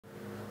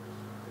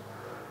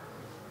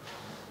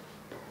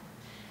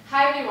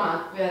Hi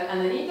everyone, we are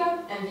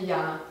Ananita and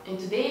Viviana, and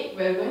today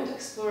we are going to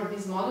explore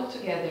this model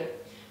together.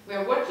 We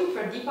are working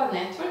for DIPA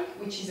Network,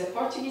 which is a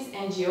Portuguese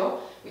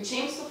NGO which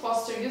aims to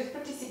foster youth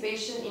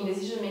participation in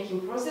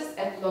decision-making process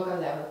at local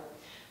level.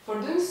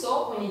 For doing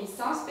so, we need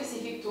some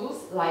specific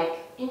tools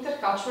like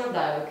intercultural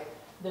dialogue.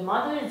 The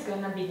model is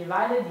going to be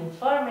divided in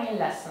 4 main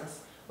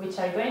lessons, which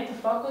are going to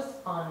focus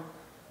on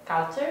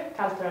culture,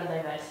 cultural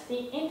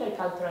diversity,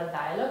 intercultural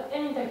dialogue,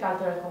 and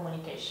intercultural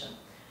communication.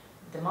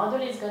 The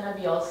model is going to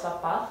be also a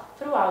path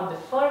throughout the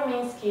 4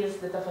 main skills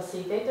that a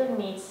facilitator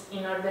needs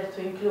in order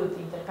to include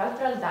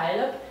intercultural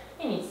dialogue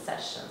in its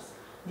sessions.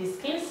 These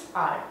skills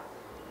are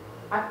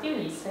active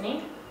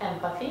listening,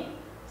 empathy,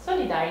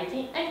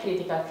 solidarity, and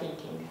critical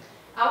thinking.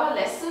 Our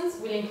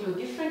lessons will include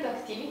different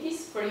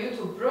activities for you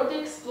to broadly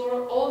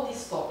explore all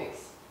these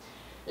topics.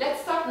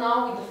 Let's start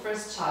now with the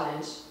first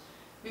challenge.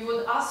 We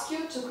would ask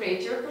you to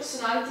create your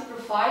personality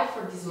profile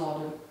for this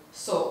model.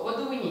 So, what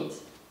do we need?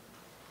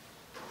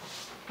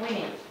 We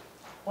need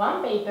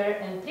 1 paper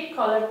and 3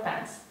 colored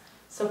pens.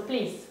 So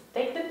please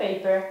take the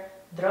paper,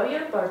 draw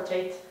your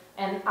portrait,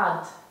 and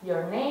add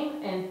your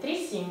name and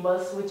 3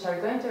 symbols which are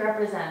going to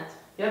represent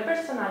your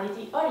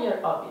personality or your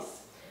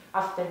hobbies.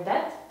 After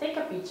that, take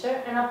a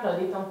picture and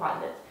upload it on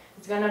Padlet.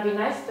 It's gonna be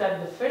nice to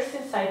have the first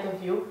insight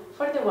of you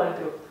for the whole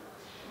group.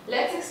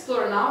 Let's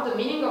explore now the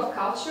meaning of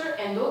culture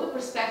and all the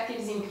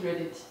perspectives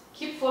included.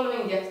 Keep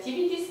following the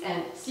activities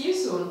and see you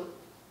soon!